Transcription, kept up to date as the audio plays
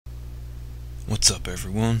What's up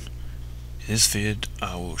everyone? In this vid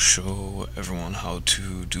I will show everyone how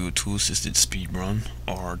to do a tool assisted speedrun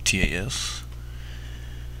or TAS.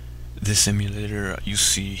 This emulator you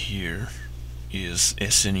see here is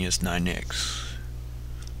SNES 9X.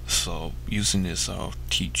 So using this I'll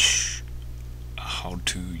teach how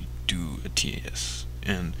to do a TAS,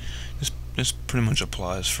 and this pretty much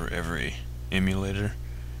applies for every emulator.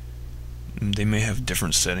 They may have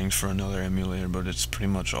different settings for another emulator, but it's pretty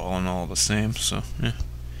much all in all the same, so yeah.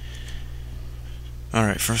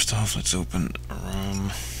 Alright, first off, let's open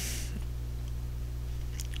ROM.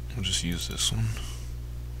 We'll just use this one.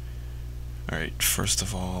 Alright, first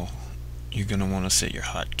of all, you're going to want to set your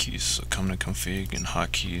hotkeys. So come to config and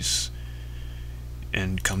hotkeys,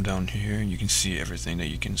 and come down here. You can see everything that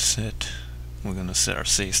you can set. We're going to set our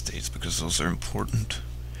save states because those are important.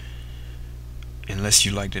 Unless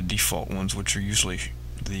you like the default ones, which are usually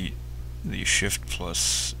the shift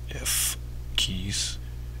plus F keys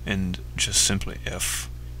and just simply F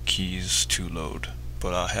keys to load.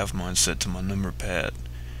 But I have mine set to my number pad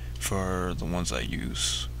for the ones I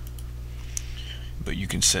use. But you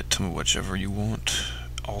can set to whichever you want.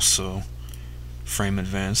 Also, frame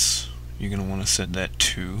advance, you're going to want to set that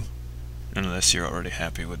to, unless you're already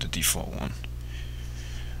happy with the default one.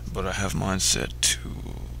 But I have mine set to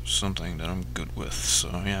something that I'm good with, so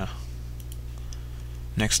yeah.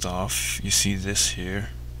 Next off, you see this here,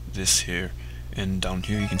 and down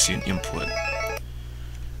here you can see an input.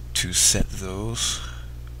 To set those,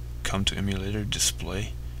 come to emulator,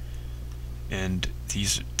 display, and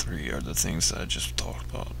these three are the things that I just talked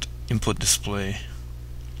about. Input display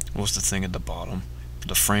was the thing at the bottom.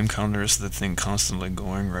 The frame counter is the thing constantly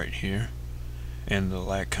going right here, and the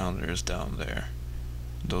lag counter is down there.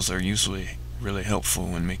 Those are usually really helpful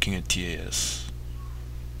when making a TAS.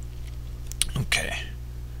 Okay,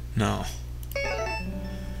 now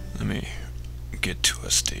let me get to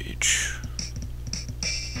a stage.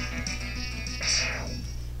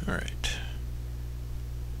 Alright,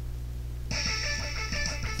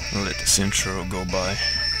 I'll let this intro go by.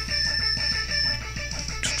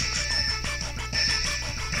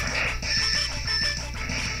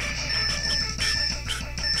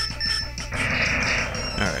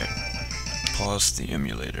 Alright, pause the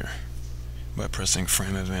emulator by pressing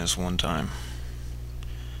frame advance one time,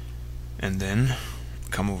 and then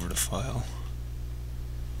come over to file,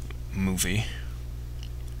 movie,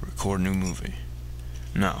 record new movie.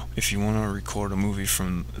 Now if you want to record a movie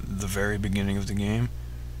from the very beginning of the game,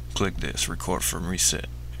 click this, record from reset,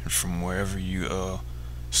 and from wherever you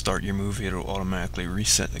start your movie it'll automatically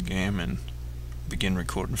reset the game and begin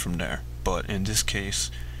recording from there. But in this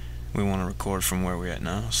case we want to record from where we're at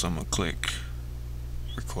now, so I'm going to click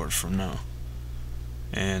record from now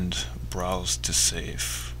and browse to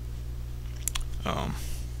save.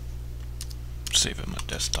 Save at my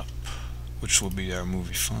desktop, which will be our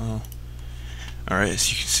movie file. Alright, as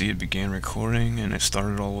you can see it began recording and it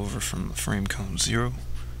started all over from the frame count 0,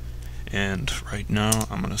 and right now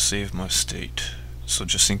I'm going to save my state, so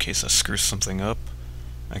just in case I screw something up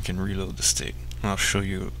I can reload the state. I'll show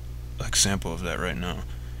you an example of that right now.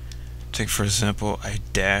 Take for example, I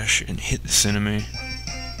dash and hit this enemy,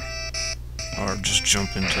 or just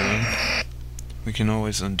jump into him. We can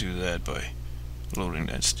always undo that by loading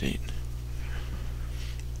that state.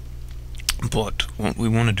 But what we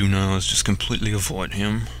want to do now is just completely avoid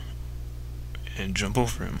him and jump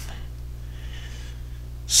over him.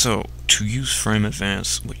 So to use frame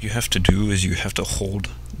advance, what you have to do is you have to hold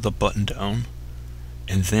the button down,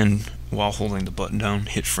 and then while holding the button down,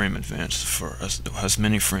 hit frame advance for as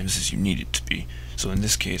many frames as you need it to be. So in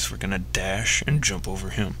this case we're gonna dash and jump over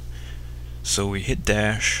him. So we hit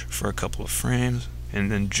dash for a couple of frames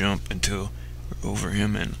and then jump until we're over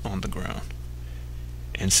him and on the ground.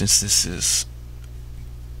 And since this is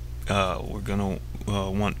we're gonna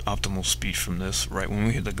want optimal speed from this, right when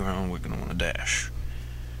we hit the ground we're gonna want to dash.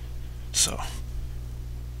 So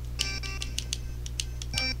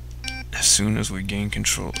as soon as we gain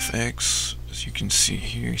control of X, as you can see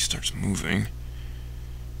here, he starts moving.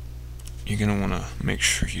 You're gonna want to make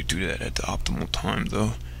sure you do that at the optimal time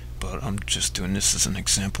though, but I'm just doing this as an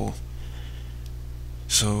example.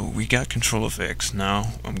 So we got control of X.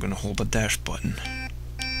 Now I'm gonna hold the dash button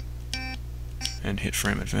and hit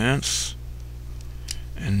frame advance,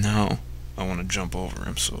 and now I want to jump over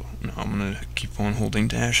him, so now I'm gonna keep on holding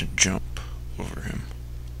dash and jump over him.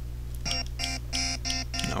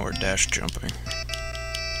 Now we're dash jumping.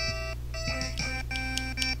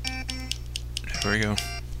 There we go,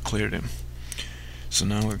 cleared him. So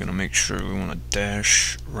now we're gonna make sure we want to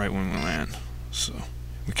dash right when we land. So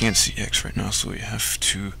we can't see X right now, so we have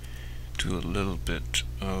to do a little bit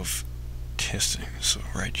of testing. So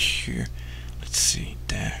right here, let's see,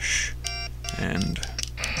 dash, and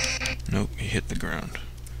nope, he hit the ground.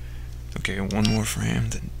 Okay, one more frame,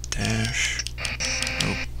 then dash.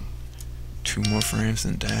 Nope. 2 more frames,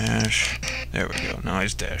 then dash. There we go. Now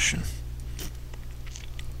he's dashing.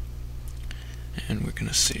 And we're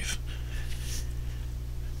gonna save,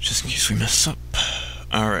 just in case we mess up.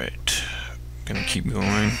 Alright, gonna keep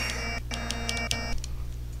going.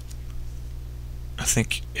 I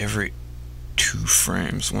think every 2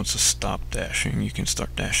 frames, once it stops dashing, you can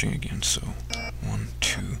start dashing again. So 1,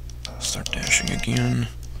 2, start dashing again.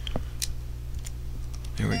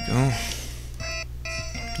 There we go.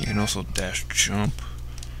 You can also dash jump,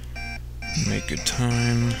 make good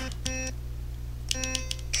time.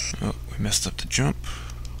 Oh, we messed up the jump.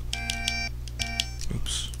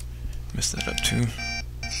 Oops, messed that up too.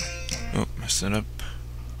 Oh, messed that up.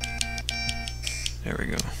 There we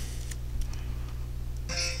go.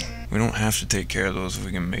 We don't have to take care of those if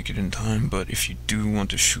we can make it in time, but if you do want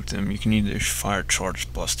to shoot them, you can either fire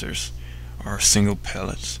charge busters or single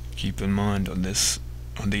pellets. Keep in mind on this,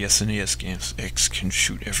 on the SNES games, X can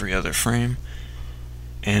shoot every other frame,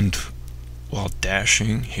 and while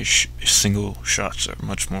dashing, his single shots are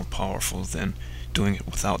much more powerful than doing it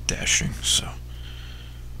without dashing. So,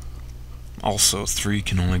 also 3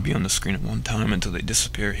 can only be on the screen at one time until they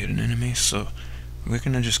disappear, hit an enemy. So we're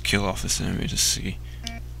gonna just kill off this enemy to see.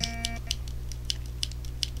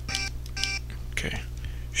 Okay,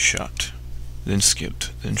 shot, then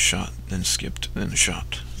skipped, then shot, then skipped, then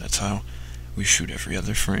shot. That's how we shoot every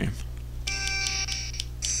other frame.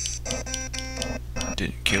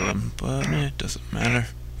 Didn't kill him, but it doesn't matter.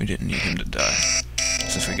 We didn't need him to die,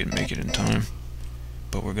 since we could make it in time.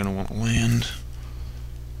 But we're gonna want to land.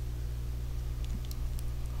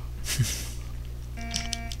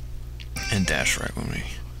 And dash right when we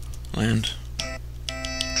land.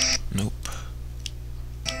 Nope.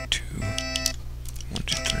 2, 1,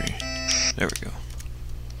 2, 3. There we go.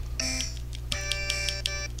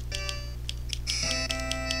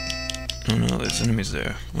 Oh no, there's enemies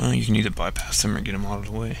there. Well, you can either bypass them or get them out of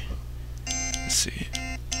the way. Let's see.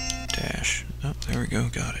 Dash. Oh, there we go.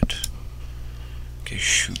 Got it. Okay,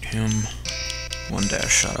 shoot him. 1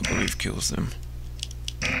 dash shot, I believe, kills them.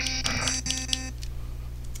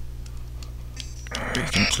 Or you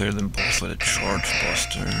can clear them both with a charge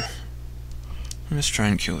buster. Let's try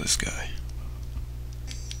and kill this guy.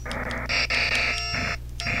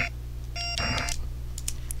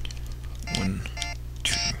 One,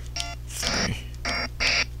 2, 3.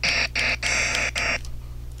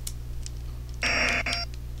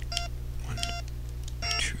 One,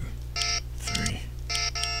 2, 3.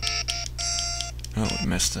 Oh, we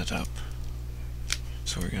messed that up.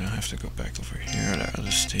 So we're gonna have to go back over here at our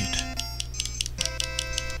other state.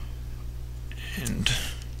 And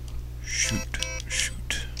shoot.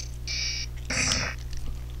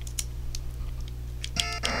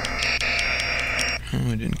 Oh,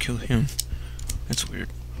 I didn't kill him. That's weird.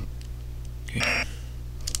 Okay.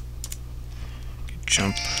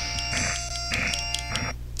 Jump.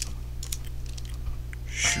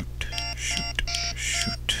 Shoot.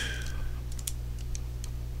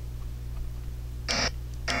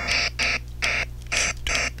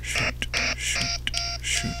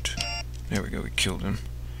 There we go, we killed him.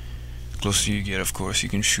 The closer you get, of course, you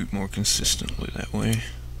can shoot more consistently that way.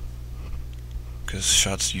 Because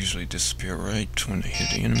shots usually disappear right when they hit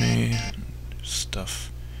the enemy and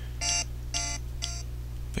stuff.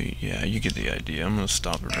 But yeah, you get the idea. I'm going to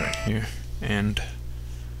stop it right here and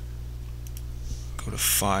go to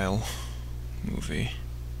File, Movie,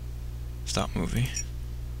 Stop Movie,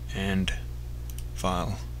 and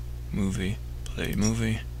File, Movie, Play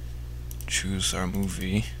Movie, choose our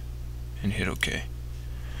movie, and hit OK.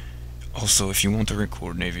 Also, if you want to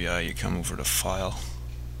record an AVI, you come over to File,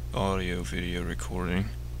 Audio Video Recording,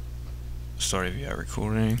 start AVI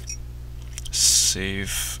recording,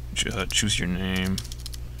 save, choose your name,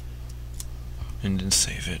 and then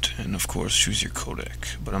save it, and of course choose your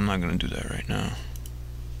codec, but I'm not going to do that right now.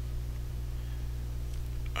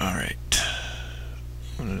 Alright,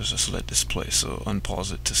 I'm going to just let this play, so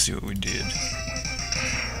unpause it to see what we did.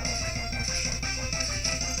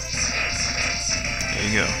 There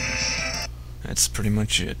you go. That's pretty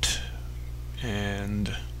much it,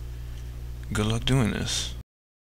 and good luck doing this.